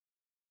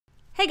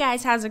Hey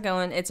guys, how's it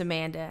going? It's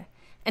Amanda.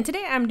 And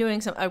today I'm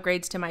doing some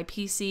upgrades to my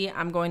PC.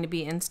 I'm going to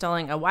be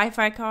installing a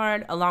Wi-Fi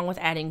card along with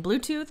adding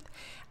Bluetooth.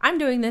 I'm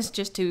doing this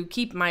just to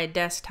keep my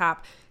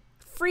desktop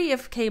free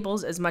of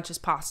cables as much as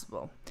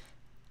possible.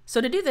 So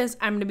to do this,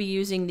 I'm going to be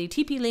using the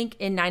TP-Link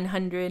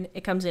N900.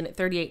 It comes in at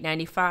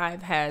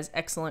 $38.95, has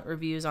excellent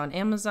reviews on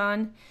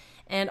Amazon.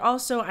 And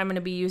also I'm going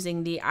to be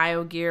using the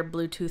AERIE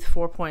Bluetooth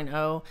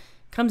 4.0.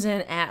 Comes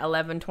in at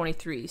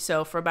 $11.23.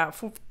 So for about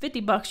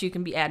 $50 you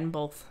can be adding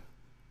both.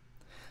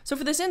 So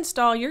for this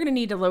install, you're going to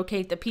need to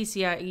locate the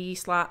PCIe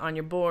slot on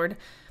your board.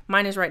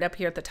 Mine is right up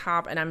here at the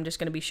top, and I'm just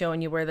going to be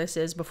showing you where this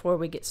is before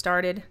we get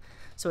started.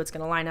 So it's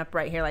going to line up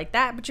right here like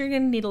that, but you're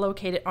going to need to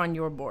locate it on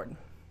your board.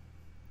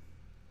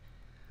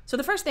 So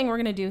the first thing we're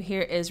going to do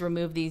here is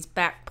remove these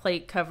back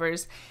plate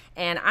covers,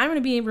 and I'm going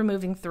to be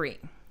removing 3.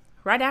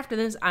 Right after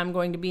this, I'm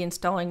going to be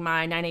installing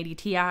my 980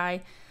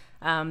 Ti.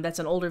 That's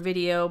an older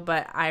video,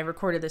 but I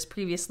recorded this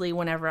previously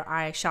whenever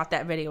I shot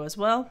that video as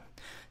well.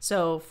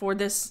 So for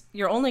this,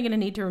 you're only going to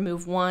need to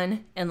remove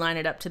 1 and line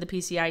it up to the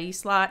PCIe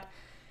slot,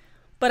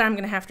 but I'm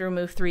going to have to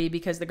remove 3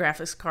 because the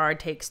graphics card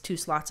takes 2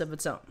 slots of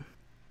its own.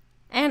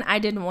 And I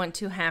didn't want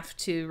to have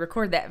to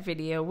record that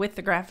video with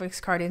the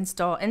graphics card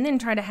install and then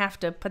try to have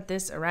to put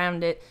this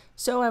around it,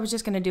 so I was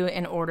just going to do it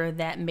in order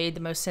that made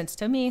the most sense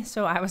to me.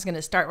 So I was going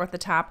to start with the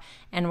top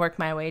and work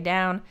my way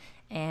down.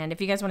 And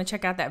if you guys want to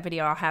check out that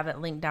video, I'll have it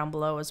linked down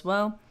below as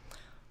well.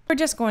 We're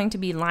just going to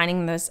be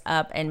lining this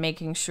up and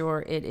making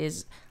sure it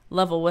is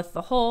level with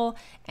the hole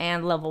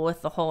and level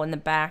with the hole in the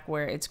back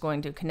where it's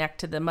going to connect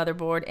to the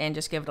motherboard, and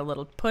just give it a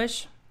little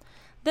push.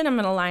 Then I'm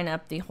going to line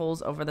up the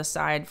holes over the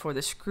side for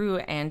the screw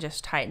and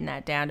just tighten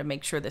that down to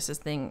make sure this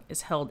thing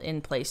is held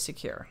in place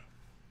secure.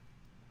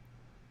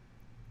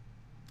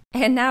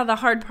 And now the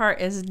hard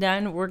part is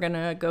done. We're going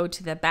to go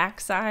to the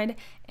back side,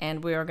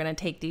 and we are going to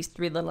take these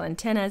 3 little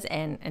antennas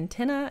and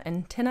antennas,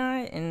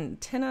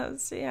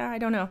 yeah, I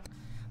don't know.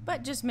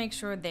 But just make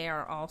sure they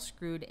are all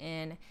screwed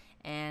in,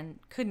 and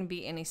couldn't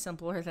be any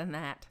simpler than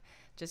that.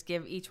 Just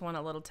give each one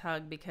a little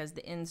tug because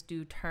the ends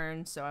do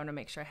turn, so I'm going to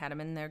make sure I had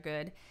them in there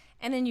good.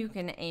 And then you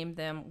can aim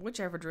them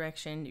whichever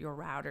direction your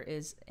router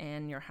is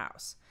in your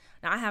house.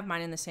 Now I have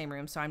mine in the same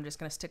room, so I'm just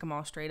going to stick them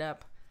all straight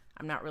up.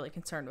 I'm not really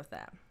concerned with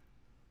that.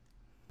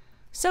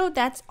 So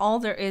that's all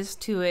there is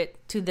to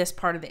it, to this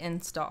part of the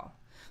install.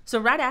 So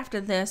right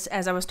after this,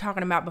 as I was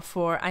talking about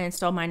before, I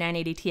installed my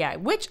 980 Ti,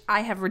 which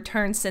I have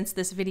returned since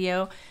this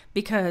video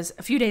because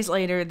a few days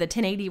later the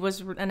 1080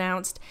 was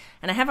announced,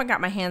 and I haven't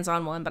got my hands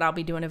on one, but I'll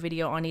be doing a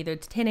video on either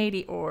the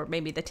 1080 or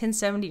maybe the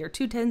 1070 or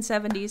 2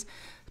 1070s,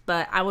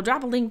 but I will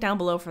drop a link down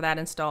below for that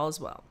install as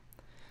well.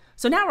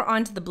 So now we're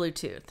on to the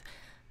Bluetooth.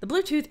 The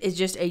Bluetooth is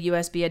just a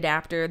USB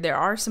adapter. There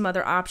are some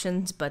other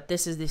options, but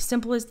this is the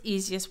simplest,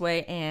 easiest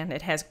way, and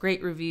it has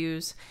great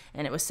reviews,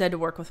 and it was said to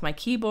work with my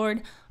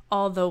keyboard,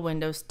 although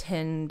Windows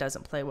 10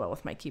 doesn't play well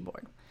with my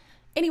keyboard.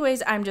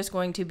 Anyways, I'm just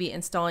going to be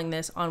installing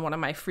this on one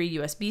of my free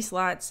USB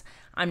slots.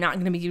 I'm not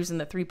going to be using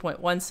the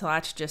 3.1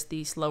 slots, just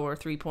the slower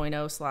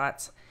 3.0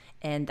 slots,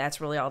 and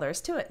that's really all there is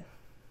to it.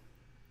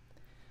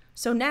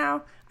 So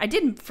now, I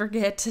didn't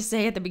forget to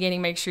say at the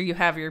beginning, make sure you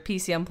have your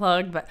PC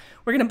unplugged, but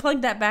we're going to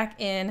plug that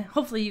back in.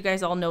 Hopefully you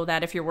guys all know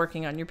that if you're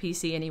working on your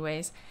PC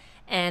anyways,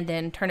 and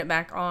then turn it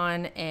back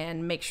on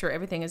and make sure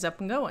everything is up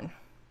and going.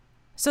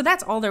 So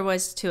that's all there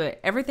was to it.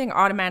 Everything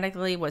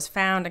automatically was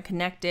found and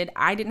connected.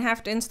 I didn't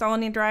have to install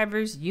any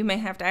drivers. You may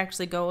have to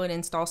actually go and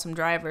install some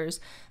drivers.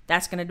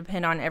 That's going to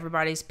depend on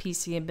everybody's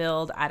PC and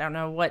build. I don't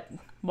know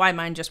why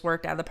mine just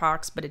worked out of the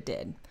box, but it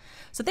did.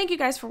 So thank you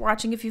guys for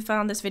watching. If you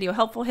found this video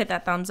helpful, hit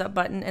that thumbs up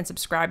button and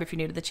subscribe if you're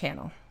new to the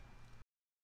channel.